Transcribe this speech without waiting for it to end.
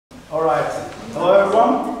All right. Hello,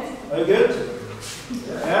 everyone. Are you good?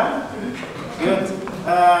 Yeah? Good.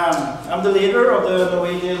 I'm the leader of the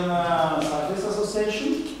Norwegian Cyclists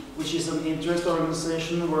Association, which is an interest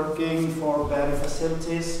organization working for better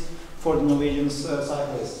facilities for the Norwegian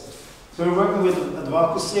cyclists. So we're working with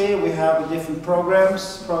advocacy. We have different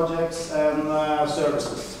programs, projects, and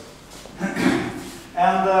services.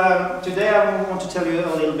 And today I want to tell you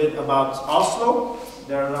a little bit about Oslo.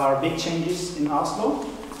 There are big changes in Oslo,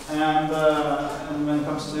 and when it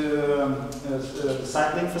comes to the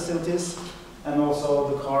cycling facilities, and also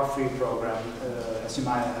the car-free program, as you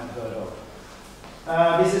might have heard of.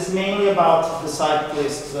 This is mainly about the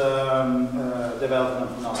cyclist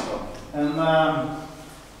development in Oslo. And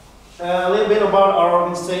a little bit about our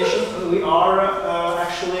organization. We are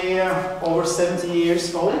actually over 70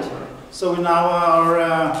 years old. So we now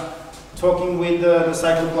are talking with the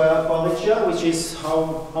Cyklokoalícia, which is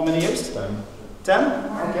how many years? 10. 10?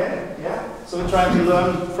 Okay, yeah. So we're trying to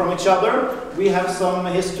learn from each other. We have some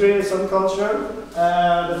history, some culture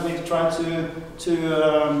that we try to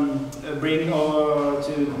bring over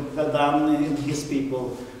to down in his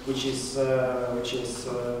people, which is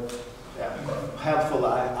yeah, helpful,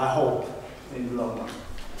 I hope, in the long run.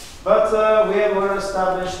 But we were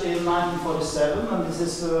established in 1947, and this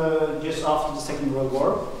is just after the Second World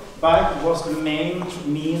War. Bike was the main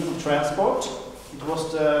mean of transport. It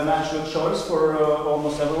was the natural choice for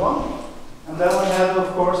almost everyone. And then we had,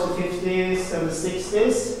 of course, the 50s and the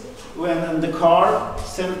 60s, when the car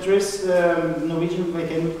centuries, Norwegian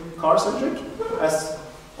became car-centric, as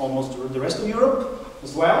almost the rest of Europe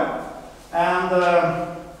as well. And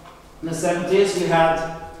in the 70s, we had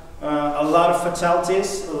a lot of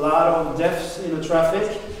fatalities, a lot of deaths in the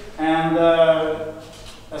traffic, and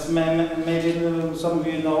as maybe some of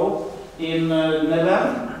you know, in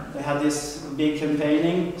Netherlands, they had this big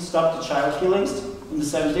campaigning, Stop the Child Killings, in the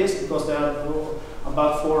 70s, because there are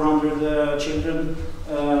about 400 children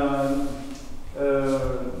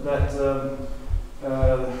that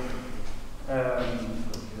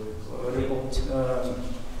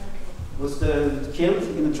was killed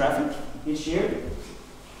in the traffic each year.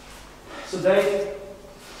 So they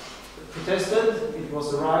protested, it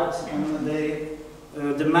was a right, and they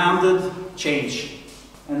demanded change.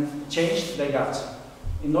 And change they got.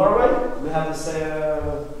 In Norway, we have this,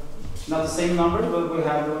 not the same numbers, but we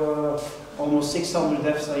have almost 600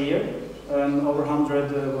 deaths a year, and over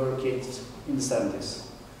 100 were killed in the 70s.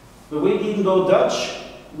 But we didn't go Dutch.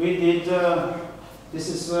 We did, this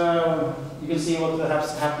is, you can see what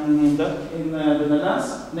has happening in the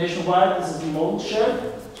Netherlands. Nationwide, this is mold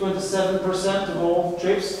share. 27% of all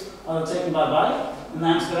trips are taken by bike. In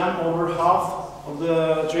Amsterdam, over half of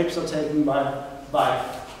the trips are taken by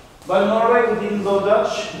bike. But in Norway, we didn't go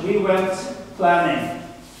Dutch, we went planning.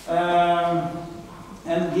 And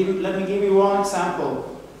let me give you one example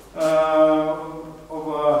of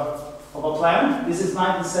a plan. This is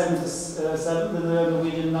 1977, the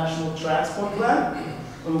Norwegian National Transport Plan.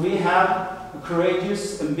 And we have a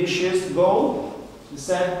courageous, ambitious goal. We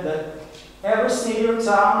said that every city or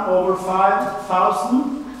town over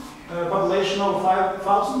 5,000, population of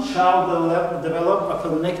 5,000, shall develop a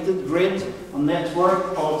connected grid, a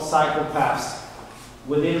network of cycle paths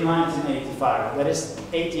within 1985. That is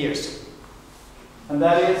 8 years. And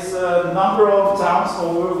that is the number of towns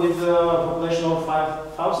over with a population of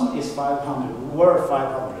 5,000 is 500, were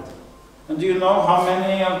 500. And do you know how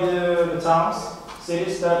many of the towns,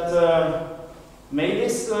 cities that made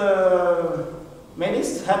this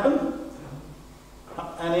happen?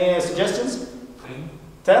 Any suggestions?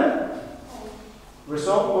 10?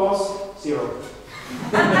 Result was 0.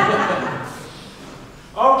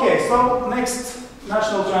 Okay, so next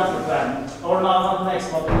National Transport Plan, or not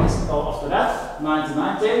next, but next after that,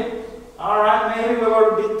 1990. Alright, maybe we were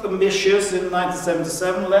a bit ambitious in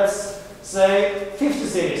 1977. Let's say 50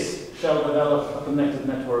 cities shall develop a connected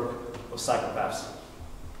network of cycle paths.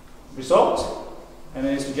 Result?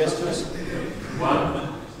 Any suggestions?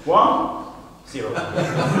 1. 0.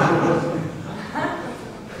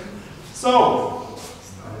 So,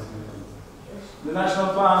 the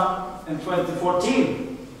national plan in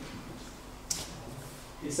 2014,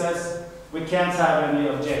 it says we can't have any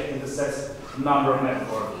objective that says number of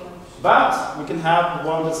network, but we can have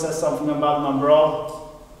one that says something about number of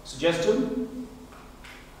suggestion.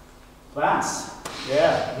 Plans.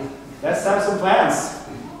 Yeah, let's have some plans.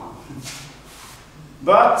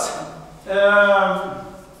 But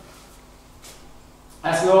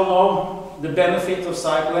as we all know, the benefit of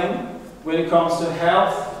cycling when it comes to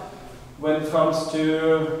health, when it comes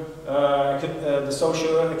to the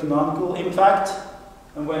socio-economical impact,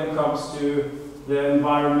 and when it comes to the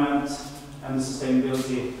environment and the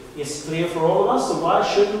sustainability is clear for all of us. So why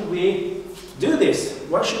shouldn't we do this?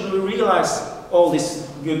 Why shouldn't we realize all these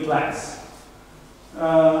good plans?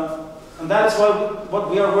 And that is what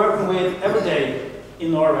we are working with every day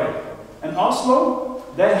in Norway. And Oslo,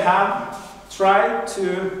 they have tried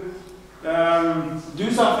to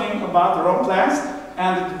do something about their own plans,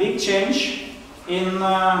 and the big change in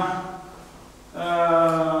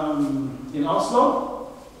Oslo,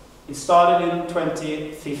 it started in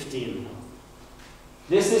 2015.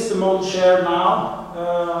 This is the model share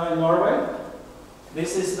now in Norway.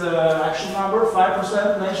 This is the action number,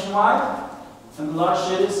 5% nationwide, and the large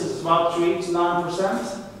cities is about 3 to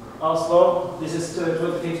 9%. Oslo, this is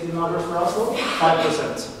 2015 numbers for Oslo,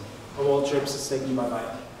 5% of all trips is taken by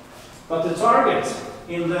bike. But the target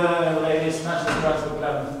in the latest National Transport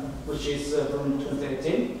Plan, which is from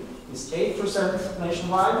 2018, is 8%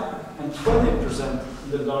 nationwide and 20%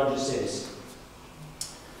 in the largest cities.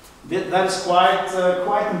 That is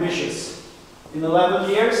quite ambitious. In 11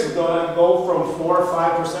 years, we're going to go from 4 or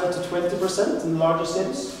 5% to 20% in the largest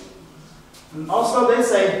cities. In Oslo, they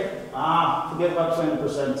say, forget about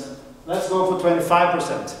 20%. Let's go for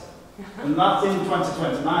 25%. And not in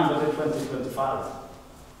 2029, but in 2025.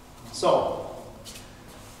 So,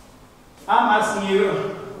 I'm asking you,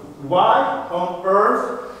 why on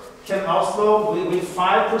earth can Oslo, with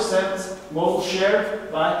 5% modal share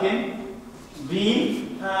biking, be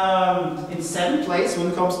in 7th place when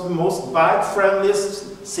it comes to the most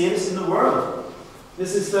bike-friendliest cities in the world?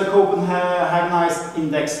 This is the Copenhagenize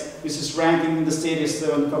index, which is ranking the cities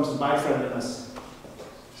when it comes to bike friendliness.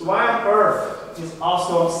 So why on earth is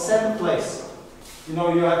Oslo in 7th place? You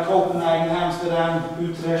know, you have Copenhagen, Amsterdam,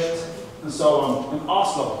 Utrecht, and so on. And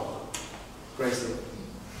Oslo, crazy.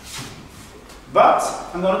 But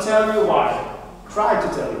I'm going to tell you why. Try to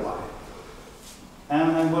tell you why.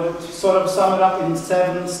 And I'm going to sort of sum it up in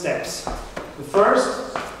 7 steps. The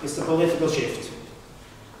first is the political shift.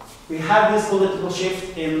 We had this political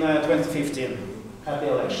shift in 2015 at the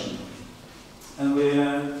election. And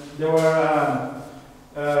there were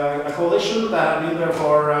a coalition that had been there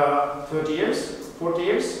for 30 years, 40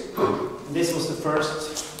 years. This was the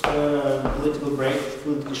first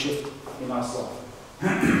political shift in Oslo.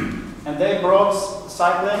 And they brought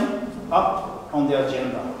cycling up on the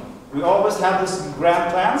agenda. We always had these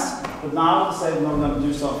grand plans, but now they say we're going to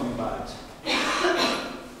do something about it.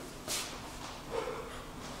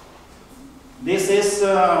 This is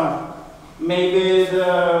maybe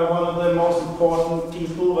one of the most important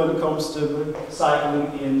people when it comes to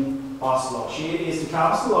cycling in Oslo. She is the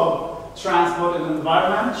Council of Transport and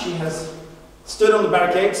Environment. She has stood on the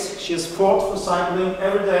barricades. She has fought for cycling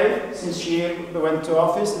every day since she went to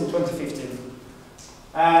office in 2015.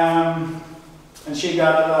 And she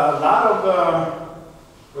got a lot of,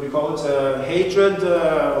 hatred,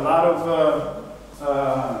 a lot of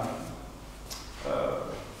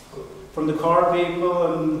from the car people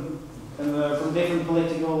and from different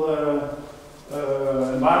political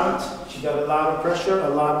environment. She got a lot of pressure, a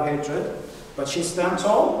lot of hatred, but she stand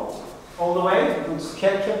tall all the way and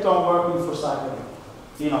kept on working for cycling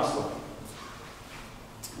in Oslo.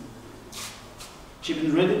 She's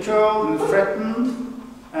been ridiculed and threatened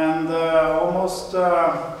and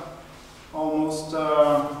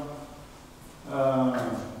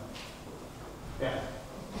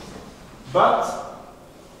but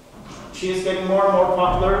she is getting more and more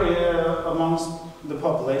popular amongst the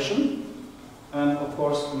population, and of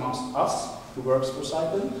course amongst us who works for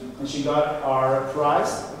cycling. And she got our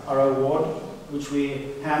prize, our award, which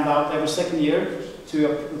we hand out every 2nd year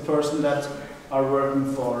to a person that are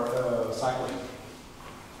working for cycling.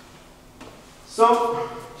 So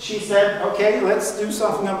she said, okay, let's do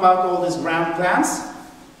something about all these grand plans.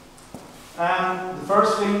 And the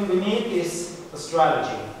first thing we need is a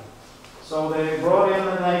strategy. So they brought in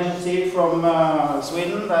an agency from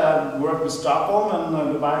Sweden that worked with Stockholm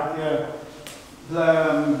and the bike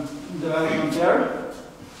development there.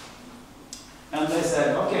 And they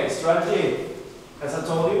said, okay, strategy, as I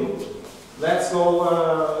told you, let's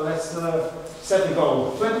go, let's set the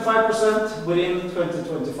goal. 25% within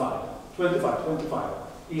 2025. 25,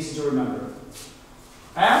 easy to remember.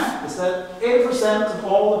 And it said 80% of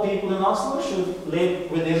all the people in Oslo should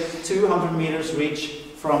live within 200 meters reach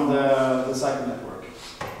from the cycle network.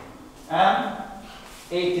 And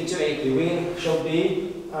 80 to 80, we shall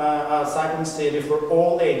be a cycling city for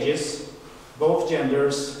all ages, both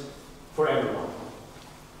genders, for everyone.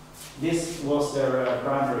 This was their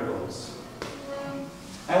primary goals.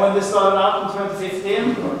 And when they started out in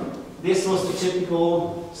 2015, this was the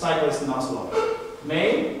typical cyclist in Oslo.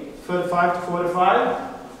 Male, 35 to 45,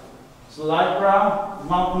 so light brown,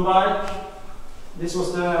 mountain bike, This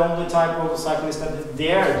was the only type of cyclist that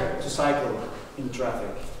dared to cycle in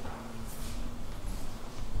traffic.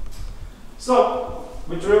 So,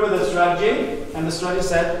 we drew with the strategy, and the strategy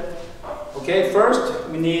said, okay, first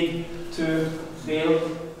we need to build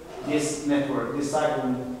this network, this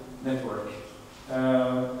cycling network.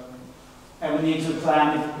 And we need to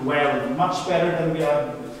plan it well, much better than we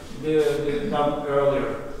have done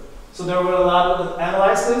earlier. So there were a lot of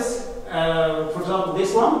analyses. For example,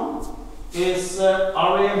 this one is,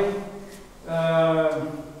 are we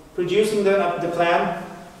producing the plan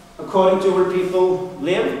according to where people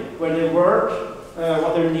live, where they work,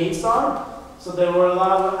 what their needs are? So there were a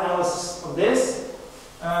lot of analysis of this,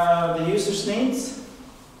 the user's needs.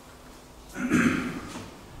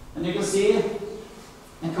 And you can see,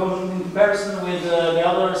 in comparison with the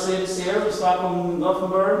other cities here, Stockholm,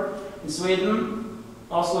 Gothenburg, in Sweden,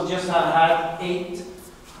 Oslo just had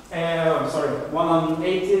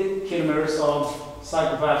 180 kilometers of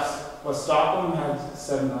cyclopaths, but Stockholm had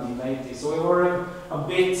 780. So we were a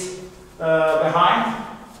bit behind.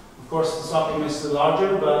 Of course, Stockholm is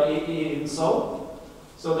larger, but even so.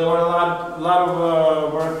 So there were a lot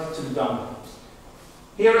of work to be done.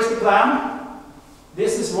 Here is the plan.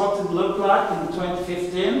 This is what it looked like in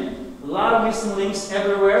 2015. A lot of missing links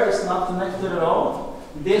everywhere. It's not connected at all.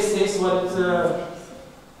 This is what it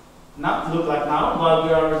not look like now, but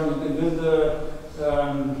we are in good.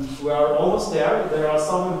 We are almost there. There are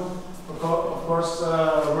some, of course,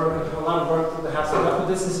 a lot of work that has to be done. But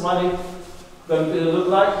this is what it going to look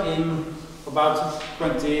like in about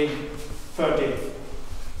 2030.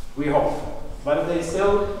 We hope. But there is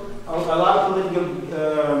still a lot of political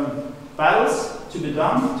battles to be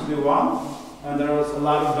done, to be won, and there was a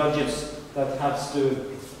lot of budgets that have to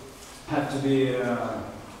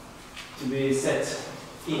be set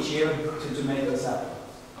each year to make this happen.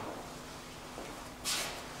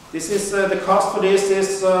 This is the cost for this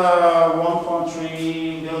is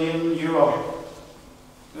 1.3 billion euro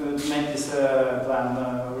to make this plan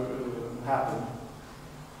happen,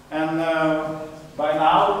 and by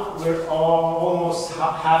now we're almost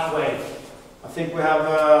halfway. I think we have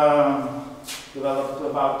developed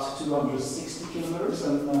about 260 kilometers,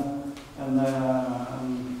 and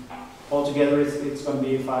altogether it's going to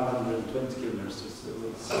be 520 kilometers with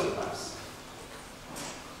cyclopaths.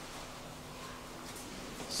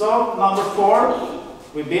 So number 4,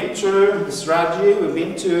 we've been through the strategy, we've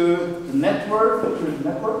been to the network,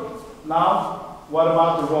 Now, what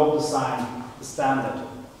about the road design, the standard,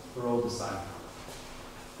 the road design?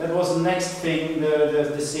 That was the next thing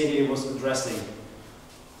the city was addressing.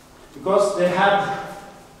 Because they had,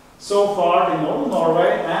 so far in northern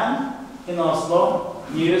Norway and in Oslo,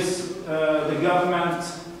 used the government,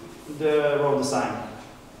 the road design,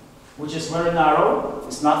 which is very narrow,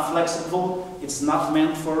 it's not flexible, it's not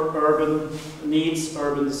meant for urban needs,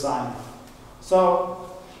 urban design. So,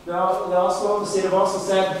 the city of Oslo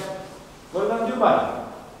said, what are we going to do about it?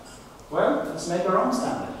 Well, let's make our own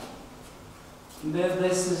standard.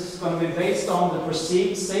 This is going to be based on the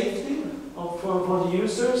perceived safety for the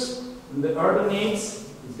users and the urban needs.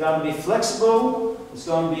 It's going to be flexible. It's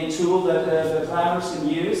going to be a tool that the planners can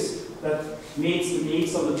use that meets the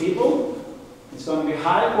needs of the people. It's going to be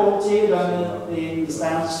high quality than the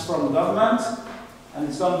standards from the government, and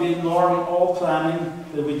it's going to be the norm in all planning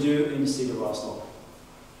that we do in the city of Oslo.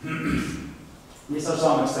 These are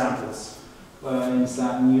some examples in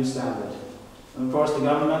the new standard. And of course, the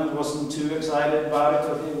government wasn't too excited about it.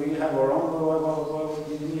 Okay, we have our own,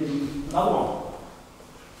 we need another one.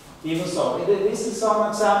 Even so, this is some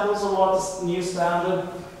examples of what this new standard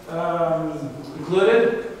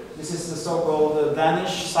included. This is the so-called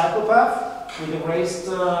Danish cyclopath with the raised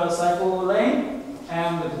cycle lane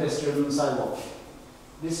and the pedestrian sidewalk.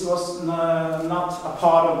 This was not a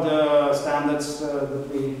part of the standards that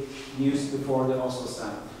we used before the Oslo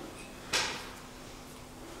standard.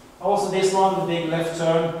 Also this one, the big left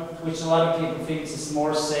turn, which a lot of people think is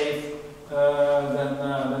more safe than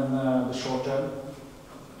the short turn.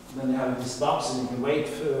 Then you have this box and you can wait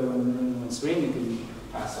when it's green, you can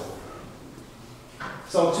pass over.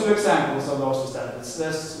 So 2 examples of those standards.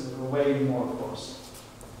 There's way more, of course.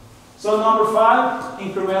 So number 5,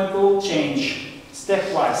 incremental change.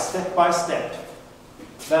 Stepwise, step by step.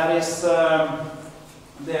 That is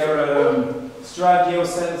their strategy of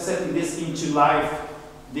setting this into life.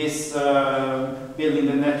 This building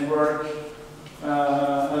the network,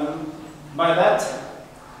 and by that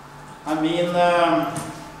I mean that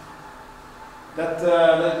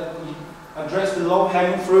address the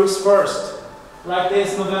low-hanging fruits first. Like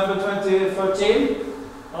this, November 2013.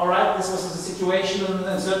 All right, this was the situation in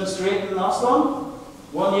a certain street in Oslo.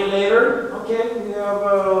 1 year later, okay, we have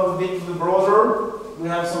a bit broader, we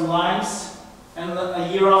have some lines, and a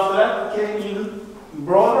year after that, okay, even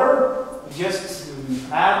broader, just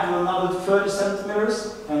add another 30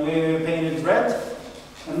 centimeters, and we paint it red,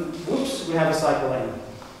 and whoops, we have a cycle lane.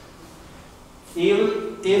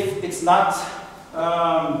 Even if it's not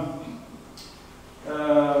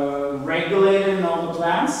regulated in all the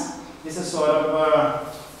plans, this is sort of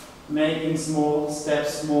making small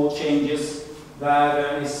steps, small changes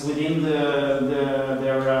that is within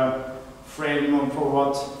their framework for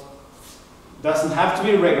what doesn't have to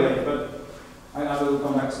be regulated, but I will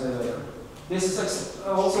come back to that later. This is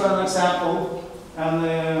also an example, and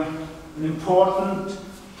an important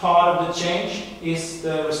part of the change is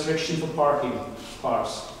the restriction for parking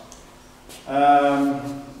cars.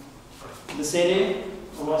 The city,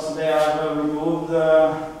 they have removed,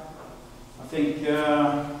 I think,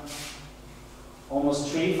 almost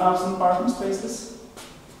 3,000 parking spaces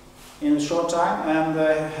in a short time, and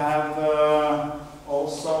they have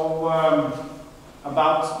also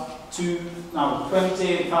about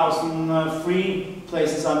 20,000 free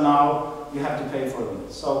places are now, you have to pay for them.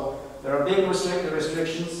 So there are big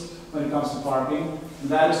restrictions when it comes to parking, and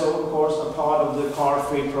that is of course a part of the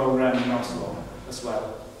car-free program in Oslo as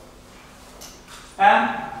well. And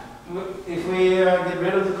if we get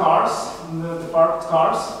rid of the cars, the parked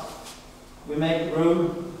cars, we make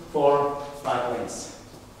room for bike lanes.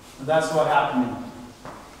 And that's what happened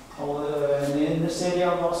in the inner city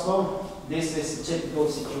of Oslo. This is a typical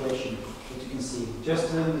situation that you can see.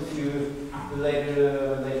 Just in the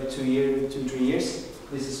later 2, 3 years,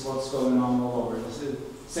 this is what's going on all over the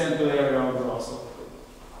central area of Oslo.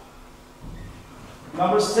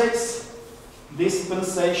 Number 6,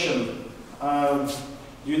 dispensation. Do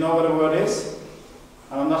you know what the word is?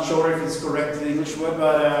 I'm not sure if it's correct in the English word,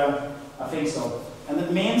 but I think so. And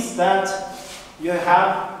it means that you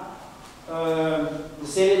have the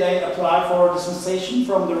city, they apply for dispensation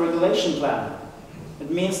from the regulation plan. It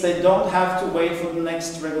means they don't have to wait for the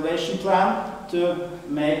next regulation plan to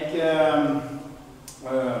make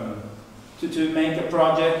to make a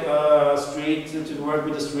project, street, to work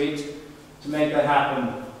with the street, to make that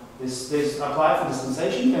happen. This apply for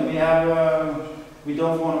dispensation, and we have we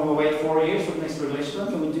don't want to wait 4 years for the next regulation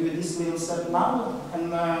plan. Can we do this little step now?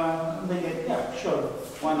 And they get, yeah, sure,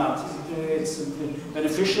 why not? It's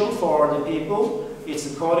beneficial for the people. It's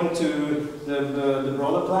according to the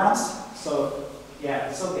broader plans. So yeah,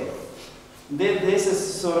 it's okay. This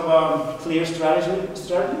is sort of a clear strategy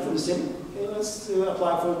for the city. Okay, let's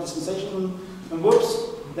apply for dispensation, and whoops,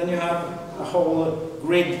 then you have a whole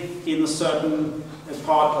grid in a certain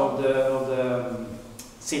part of the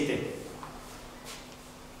city.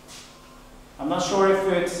 I'm not sure if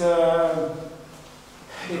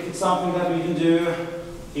it's something that we can do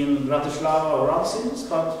in Bratislava or other cities,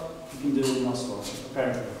 but we can do it in Oslo,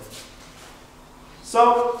 apparently.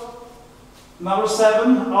 So, number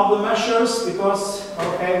 7, other measures, because,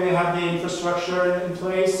 okay, we have the infrastructure in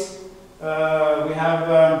place, we have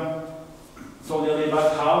told you a little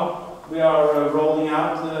about how we are rolling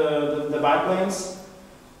out the bike lanes.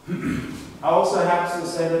 I also have to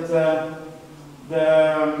say that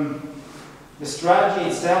the strategy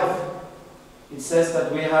itself, it says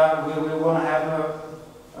that we want to have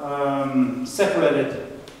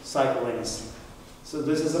separated cycle lanes. So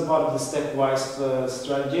this is a part of the stepwise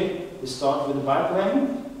strategy. We start with the bike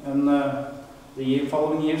lane, and the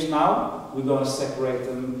following years now, we're going to separate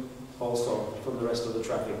them also from the rest of the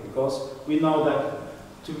traffic, because we know that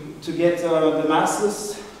to get the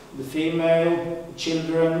masses, the female, the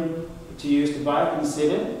children, to use the bike in the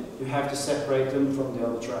city, you have to separate them from the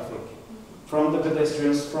other traffic, from the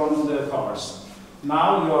pedestrians, from the cars.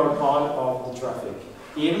 Now you are a part of the traffic.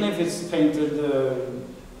 Even if it's painted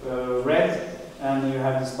red and you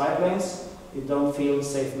have these bike lanes, it don't feel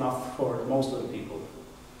safe enough for most of the people.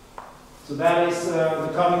 So that is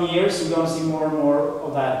the coming years, we're going to see more and more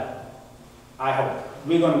of that. I hope.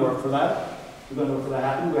 We're going to work for that. We're going to work for that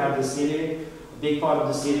happen. We have the city, a big part of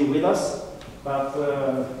the city with us, but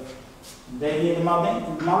they need the money,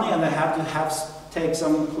 and they have to take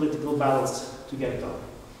some political balance to get it done.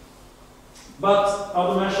 But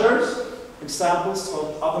other measures, examples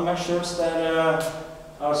of other measures that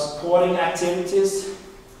are supporting activities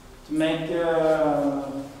to make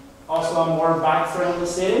Oslo a more bike-friendly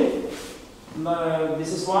city.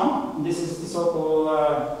 This is one. This is the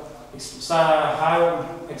so-called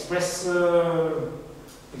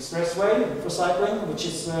expressway for cycling, which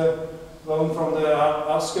is going from the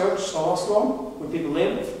outskirts of Oslo, where people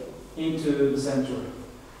live, into the center.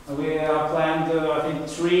 And we have planned, I think,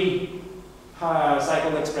 3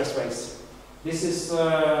 cycle expressways. This is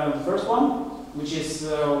the first one. which is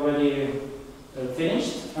already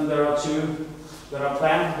finished, and there are 2 that are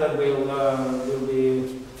planned that will be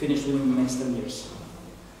finished within the next 10 years.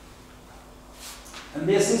 And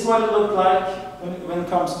this is what it looked like when it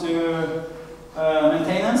comes to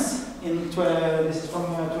maintenance. This is from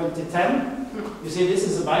 2010. You see, this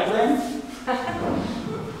is a bike lane.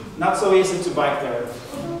 Not so easy to bike there.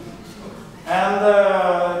 And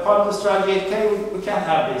part of the strategy, okay, we can't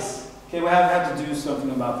have this. Okay, we have to do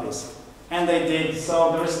something about this. And they did.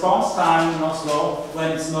 So the response time in Oslo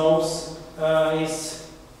when it snows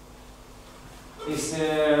is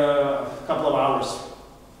a couple of hours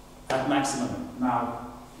at maximum. Now,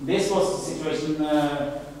 this was the situation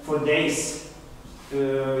for days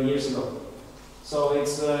years ago. So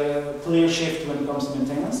it's a clear shift when it comes to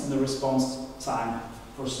maintenance and the response time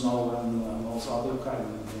for snow and also other kind of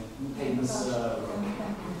maintenance.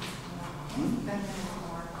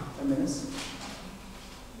 10 minutes.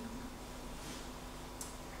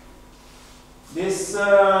 This is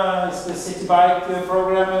the city bike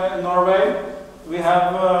program in Norway. We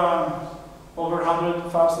have over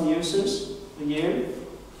 100,000 users a year,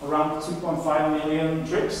 around 2.5 million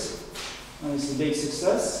trips, and it's a big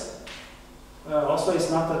success. Oslo is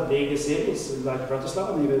not that big a city, it's like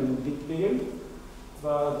Bratislava, even a bit bigger,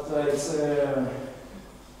 but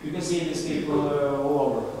you can see these people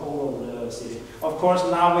all over the city. Of course,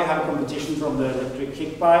 now we have competition from the electric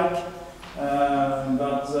kick bike,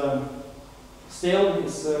 but still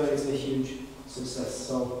it's a huge success.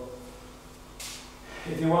 So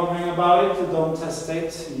if you're wondering about it, don't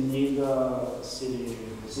hesitate. You need a city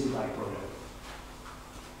bike program.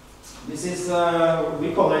 This is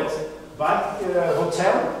we call it bike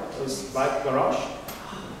hotel. It's bike garage.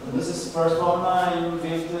 And this is the first one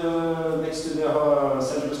built next to the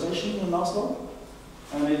central station in Oslo,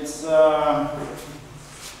 and it's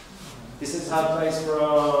this is a place for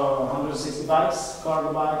 160 bikes,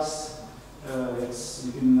 cargo bikes.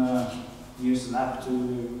 You can use an app to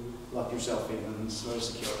lock yourself in, and it's very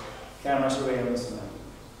secure. Camera surveillance and everything.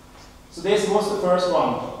 So this was the first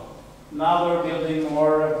one. Now they're building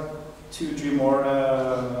more, 2-3 more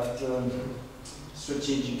at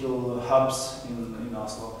strategical hubs in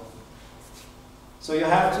Oslo. So you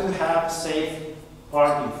have to have safe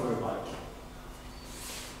parking for your bike.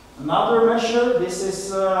 Another measure, this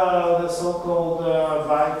is the so-called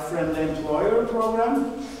bike-friendly employer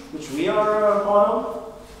program, which we are part of.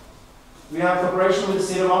 We have cooperation with the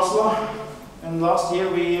city of Oslo, and last year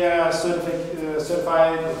we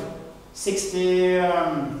certified 60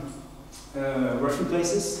 working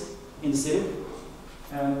places in the city,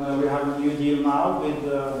 and we have a new deal now with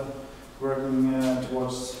working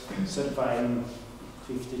towards certifying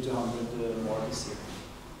 50 to 100 more this year.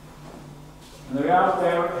 And we're out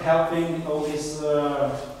there helping all these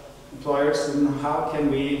employers in how can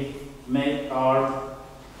we make our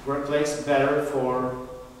workplace better for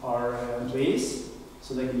our employees,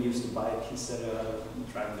 so they can use the bike instead of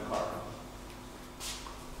driving the car.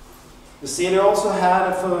 The city also had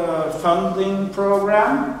a funding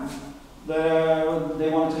program. They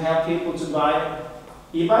want to have people to buy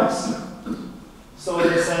e-bikes. So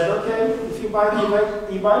they said, okay, if you buy an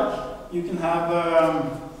e-bike, you can have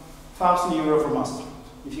 €1,000 from us.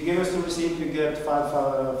 If you give us the receipt, you get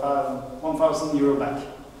 €1,000 back.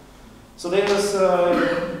 So they was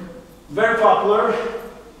very popular.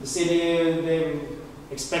 The city, they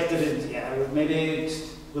expected it, yeah, maybe it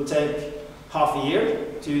will take half a year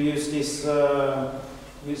to use this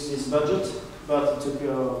budget, but it took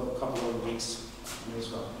a couple of weeks as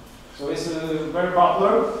well. So it's very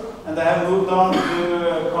popular, and they have moved on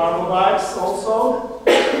to cargo bikes also.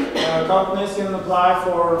 Companies can apply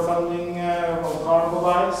for funding of cargo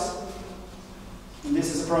bikes. And this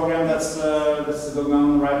is a program that's going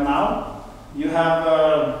on right now. You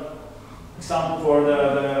have example for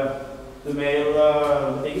the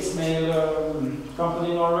biggest mail company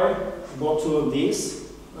in Norway. Bought 2 of these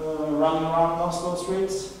running around Oslo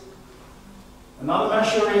streets. Another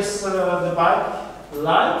measure is the bike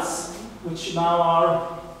lights, which now are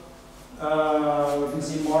we can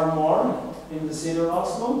see more and more in the city of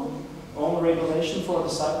Oslo. Own regulation for the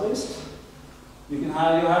cyclist. You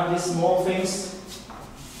have these small things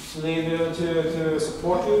to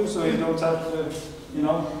support you, so you don't have to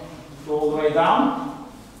go all the way down.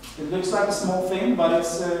 It looks like a small thing, but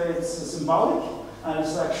it's symbolic, and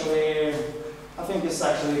it's actually, I think it's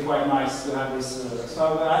actually quite nice to have this.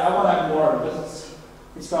 So I want to have more, but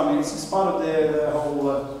it's coming. It's part of the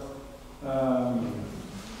whole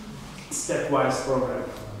stepwise program.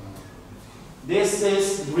 This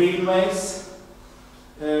is greenways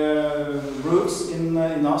routes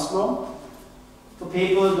in Oslo. For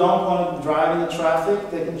people who don't want to drive in the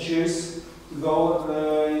traffic, they can choose to go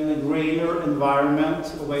in a greener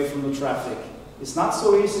environment away from the traffic. It's not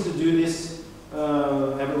so easy to do this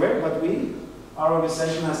everywhere, but our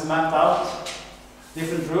organization has mapped out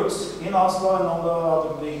different routes in Oslo and all the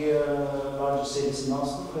other big larger cities in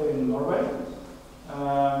Oslo, in Norway.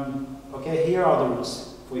 Okay, here are the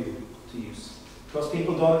routes for you to use, because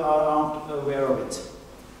people aren't aware of it.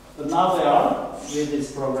 But now they are with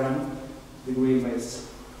this program, the Greenways.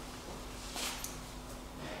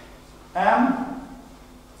 And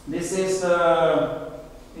this is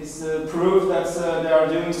proof that they are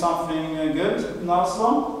doing something good in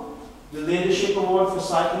Oslo. The Leadership Award for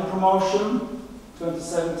Cycling Promotion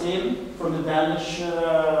 2017 from the Danish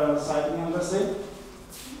Cycling Embassy.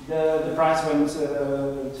 The prize went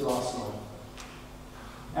to Oslo.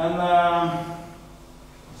 And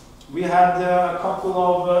we had a couple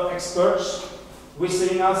of experts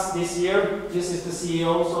visiting us this year. This is the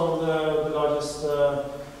CEOs of the largest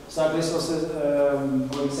cyclist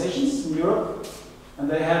organizations in Europe. And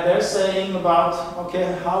they had their saying about,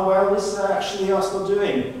 okay, how well is actually Oslo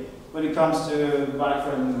doing when it comes to bike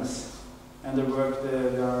friendliness and the work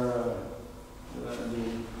they are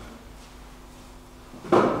doing.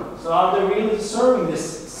 So are they really deserving this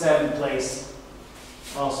 7th place,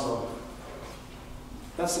 Oslo?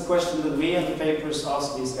 That's the question that we and the papers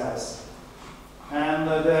asked these guys. And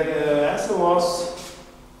the answer was,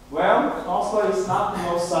 well, Oslo is not the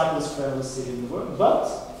most cyclist-friendly city in the world, but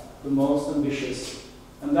the most ambitious.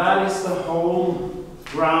 And that is the whole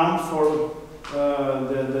ground for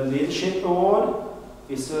the Leadership Award.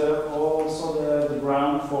 It's also the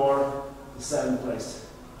ground for the 7th place.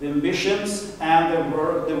 The ambitions and the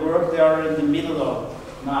work they are in the middle of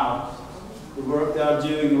now. The work they are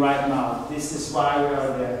doing right now. This is why we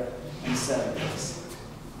are there in 7th place.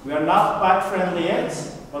 We are not bike friendly yet,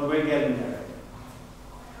 but we're getting there.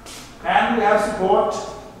 And we have support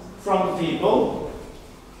from the people.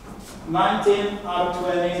 19 out of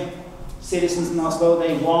 20 citizens in Oslo,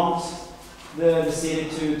 they want the city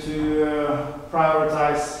to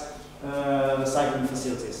prioritize the cycling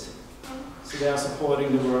facilities. So they are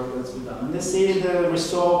supporting the work that's been done. And they see the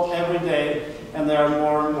result every day, and they are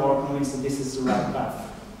more and more convinced that this is the right path.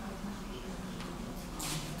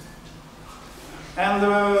 And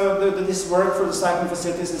this work for the cycling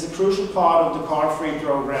facilities is a crucial part of the car-free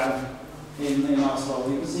program in Oslo.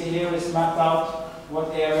 You can see here is mapped out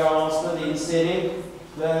what area of Oslo, the city,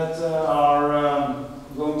 that are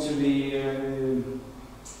going to be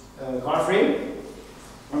car-free.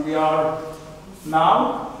 And we are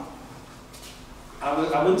now,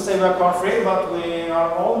 I wouldn't say we are car-free, but we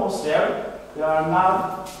are almost there. There are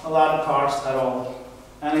not a lot of cars at all.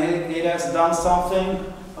 And it has done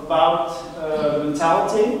something about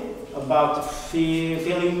mentality, about the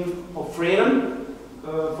feeling of freedom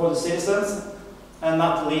for the citizens, and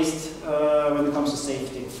not least when it comes to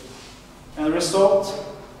safety. And the result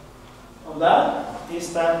of that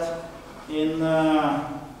is that in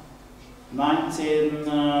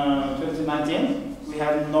 2019 we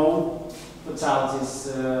had no fatalities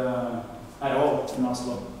at all in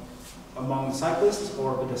Oslo among cyclists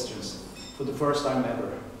or pedestrians for the first time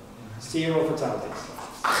ever. 0 fatalities.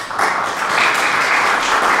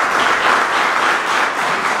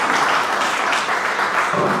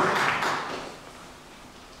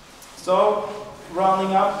 So,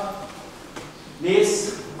 rounding up,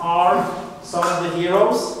 these are some of the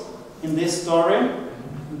heroes in this story.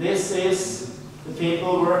 This is the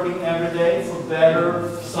people working every day for better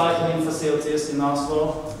cycling facilities in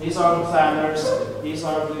Oslo. These are the planners. These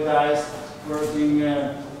are the guys working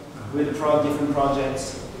with different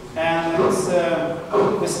projects. And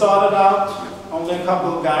they started out only a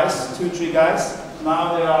couple of guys, 2-3 guys.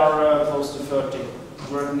 Now they are close to 30,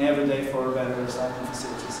 working every day for better cycling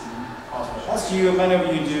facilities in Oslo. As many of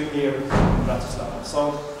you do here in Bratislava.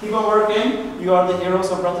 So keep on working. You are the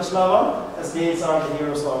heroes of Bratislava, as these are the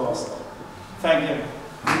heroes of Oslo. Thank you.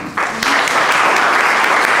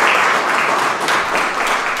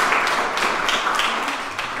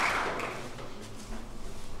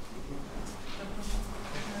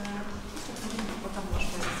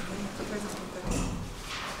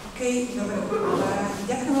 Dobre.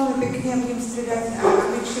 Ďakujem veľmi pekne, ja budem striedať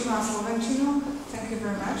angličtinu a slovenčinu. Thank you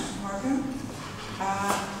very much, Morgan.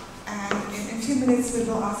 And in 2 minutes we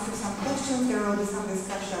will ask you some questions, there will be some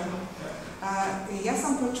discussion. Ja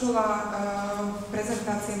som počula v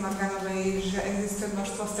prezentácii Morganovej, že existuje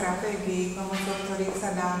množstvo stratégií, pomocou ktorých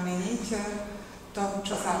sa dá meniť to,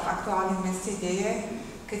 čo sa v aktuálnom meste deje.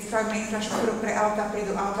 Keď spravíme infraštruktúru pre auta,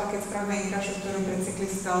 prídu auta, keď spravíme infraštruktúru pre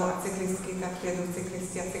cyklistov a cyklistky, tak prídu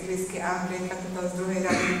cyklisti a cyklistky. A Andrej takto z druhej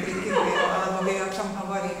rady prikývuje, alebo vie, o čom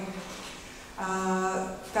hovorím.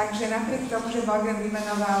 Takže napriek tomu, že Morgan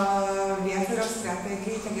vymenoval viacero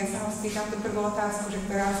stratégií, tak ja sa ho spýtam tú prvú otázku, že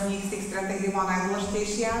ktorá z nich z tých stratégií bola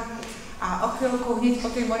najdôležitejšia. A o chvíľku hneď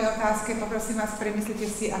po tej mojej otázke poprosím vás, premyslite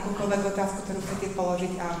si akúkoľvek otázku, ktorú chcete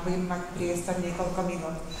položiť a budem mať priestor niekoľko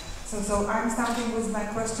minút. So I'm starting with my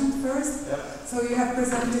question first. Yeah. So you have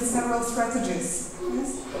presented several strategies.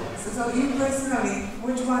 Yes? So you personally,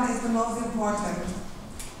 which one is the most important,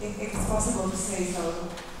 if it's possible to say so?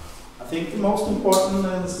 I think the most important,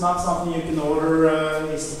 and it's not something you can order,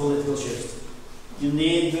 is the political shift. You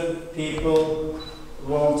need people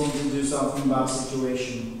wanting to do something about the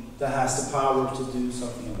situation that has the power to do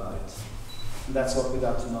something about it. And that's what we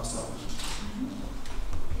got in Oslo.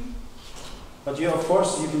 But you, of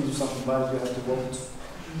course, you can do something about it, you have to vote.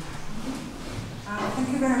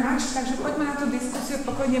 Thank you very much. Takže poďme na tú diskusiu.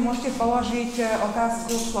 Pokojne môžete položiť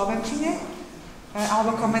otázku v slovenčine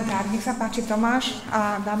alebo komentár. Nech sa páči, Tomáš,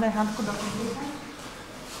 a dáme handku do publika.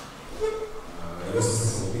 Ja by som sa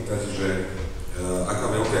chcel opýtať, že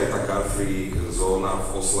aká veľká je tá car-free zóna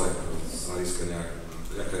v Osle z hľadiska nejak,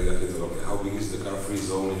 aké to veľké? How big is the car-free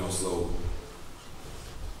zone in Oslo?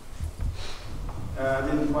 I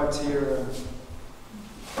didn't quite hear.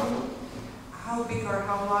 How big or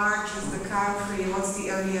how large is the car-free? What's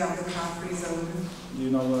the area of the car-free zone? Do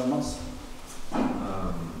you know Mats?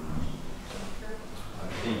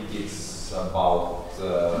 I think it's about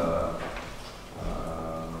 1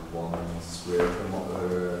 square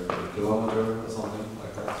kilometer or something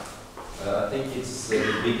like that. I think it's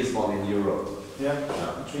the biggest one in Europe. Yeah,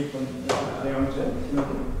 3.3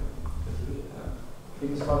 I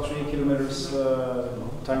think it's about 3 kilometers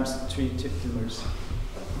times 3 kilometers.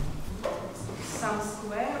 Some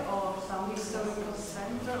square or some historical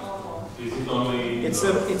center or? Is it only? It's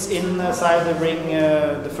inside the ring,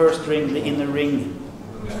 the first ring, the inner ring.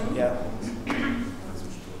 Yeah,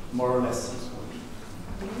 more or less.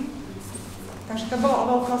 Takže to bolo o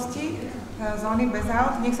veľkosti zóny bez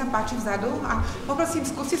aut. Nech sa páči vzadu. A poprosím,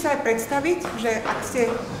 skúste sa aj predstaviť, že ak ste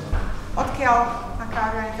odkiaľ, aká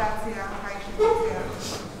organizácia, aká inštitúcia.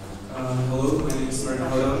 Hello, my name is Martin.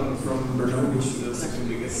 I'm from Brno, which is the second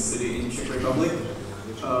biggest city in Czech Republic.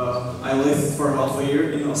 I lived for half a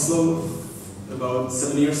year in Oslo about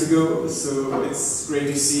 7 years ago, so it's great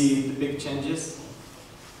to see the big changes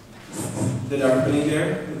that are happening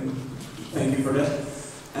there. Thank you for that,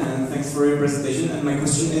 and thanks for your presentation. And my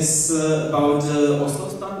question is about Oslo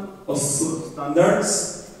standards,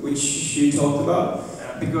 which you talked about,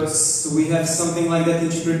 because we have something like that in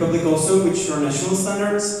Czech Republic also, which are national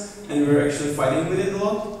standards. And we're actually fighting with it a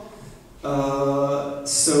lot.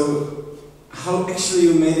 So how actually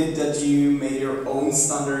you made it that you made your own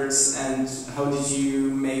standards, and how did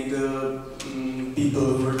you make the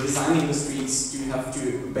people who are designing the streets to have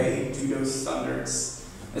to obey to those standards?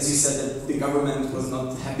 As you said that the government was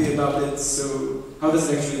not happy about it, so how does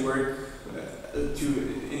it actually work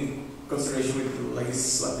in consideration with the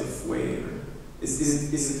legislative way? Or is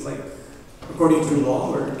it like according to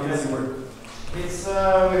law, or how does it work? It's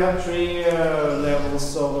we have 3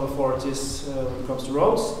 levels of authorities when it comes to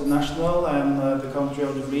roads: the national, and the country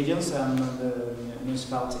of the regions, and the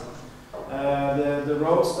municipality. The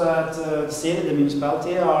roads that the city, the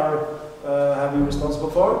municipality, are having responsible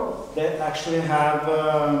for, they actually have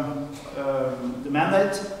the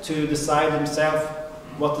mandate to decide themselves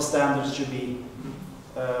what the standards should be.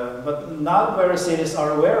 But not very cities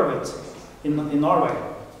are aware of it. In Norway,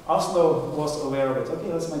 Oslo was aware of it.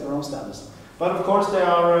 Okay, let's make our own standards. But of course, they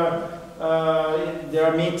are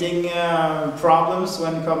meeting problems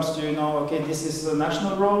when it comes to, okay, this is a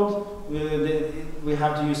national road. We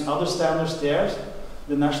have to use other standards there,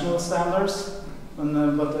 the national standards.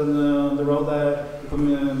 But the road,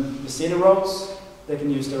 the city roads, they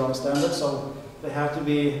can use their own standards. So they have to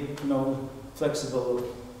be, flexible.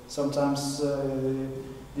 Sometimes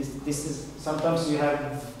sometimes you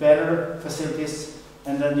have better facilities.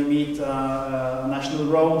 And then you meet a national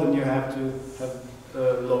road, and you have to have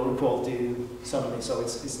lower quality suddenly. So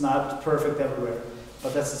it's not perfect everywhere, but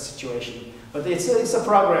that's the situation. But it's a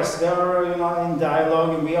progress. They are in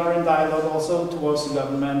dialogue, and we are in dialogue also towards the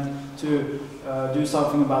government to do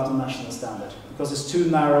something about the national standard, because it's too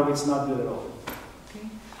narrow. It's not good at all. Okay.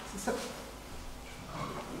 So,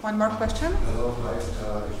 one more question. Hello, hi. If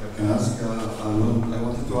I can ask, I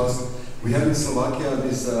wanted to ask. We have in Slovakia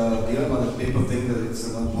this dilemma that people think that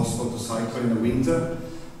it's not possible to cycle in the winter,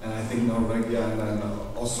 and I think Norwegian and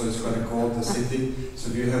Oslo is quite a cold city.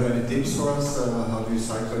 So do you have any tips for us? How do you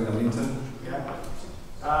cycle in the winter? Yeah.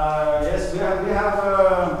 Yes, we have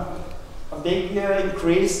a big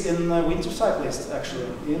increase in winter cyclists actually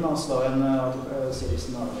in Oslo and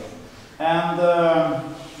cities in Norway. And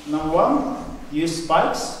number one, use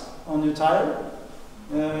spikes on your tire.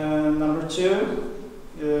 Number two,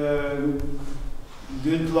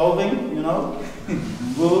 good clothing, you know,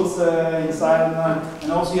 boots inside,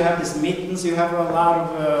 and also you have these mittens. You have a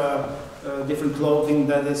lot of different clothing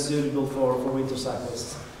that is suitable for winter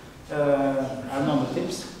cyclists. I have no more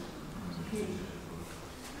tips.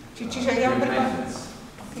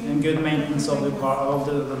 And good maintenance of the car, of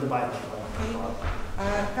the bike.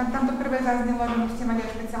 Tam to prvé zaznelo, že musíte mať aj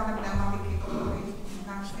špeciálne pneumatiky,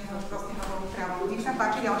 proste novú úpravu. Nech sa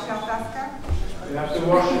páči, ďalšia otázka. You have to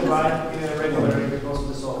wash your bike regularly because of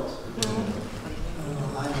the salt.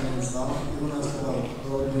 Hi, my name is Val. You want to ask about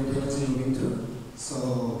road maintenance in winter.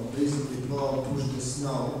 So basically, plow push the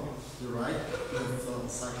snow to the right of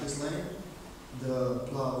cyclist lane. The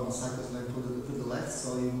plow on the cyclist lane to the left,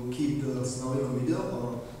 so you keep the snow in the middle,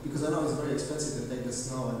 or because I know it's very expensive to take the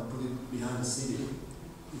snow and put it behind the city.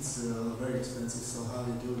 It's very expensive. So how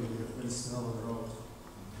do you do it when it's snow on the road?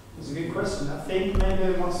 It's a good question. I think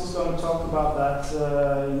maybe Mons is going to talk about that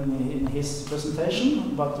in his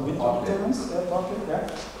presentation about the winter maintenance. Yeah.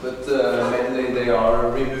 But mainly they are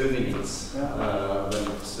removing it when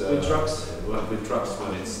it's, with trucks. With trucks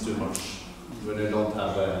when it's too much, when they don't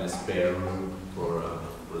have any spare room for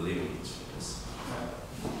relieving it. Yes.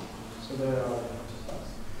 So they are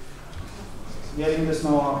getting the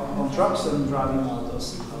snow on trucks and driving out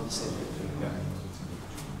those the city. Yeah.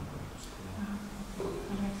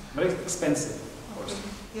 Very expensive, of course.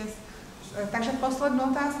 Yes. Takže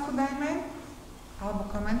poslednú otázku dajme, alebo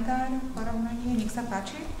komentár, porovnanie, nech sa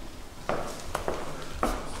páči.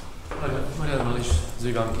 Marian Mališ z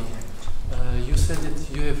Veganky. You said that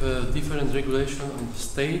you have a different regulation on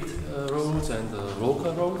state roads and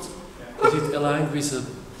local roads. Is it aligned with the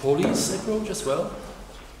police approach as well?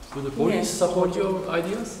 Do the police support your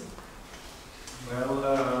ideas? Well,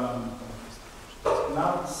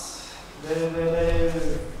 not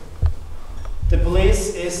the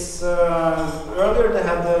police is earlier they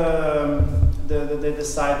had they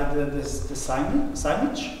decided the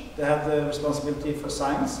signage. They had the responsibility for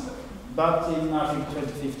signs, but in I think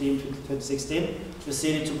 2015 to 2016 the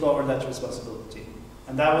city took over that responsibility,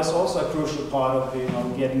 and that was also a crucial part of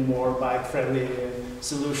getting more bike-friendly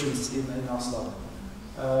solutions in Oslo.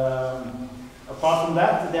 Apart from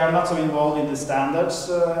that, they are not so involved in the standards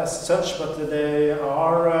as such, but they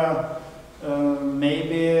are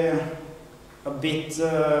maybe a bit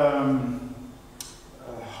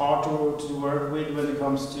hard to work with when it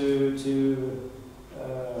comes to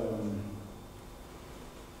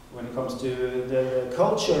the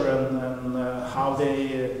culture and how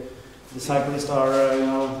the cyclists are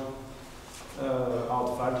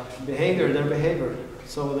their behavior.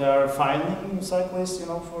 So they are fining cyclists,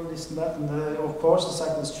 for this and that, and of course the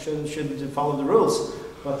cyclists should follow the rules.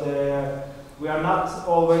 But we are not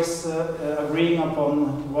always agreeing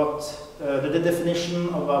upon what the definition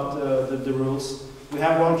about the rules. We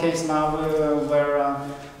have one case now where a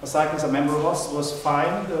cyclist, a member of us, was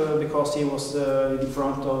fined because he was in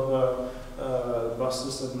front of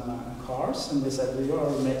buses and cars, and they said, "You are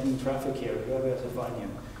making traffic here. We have to fine you."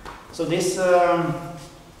 So this.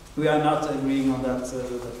 We are not agreeing on that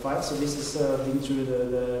file, so this is been through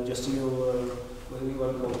the justicial, what do you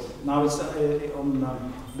want to call it? Now it's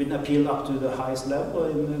been appealed up to the highest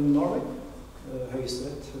level in Norway,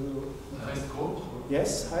 Høyesterett. Highest court?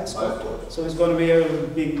 Yes, highest court. So it's going to be a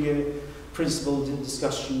big principal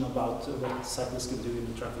discussion about what cyclists can do in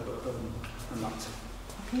the traffic or not.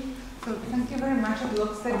 Okay. So thank you very much. It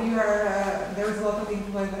looks that you are there is a lot of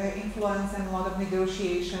influence and a lot of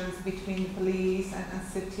negotiations between police and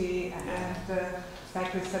city and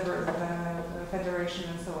cyclist federation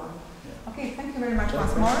and so on. Okay, thank you very much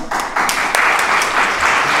once more.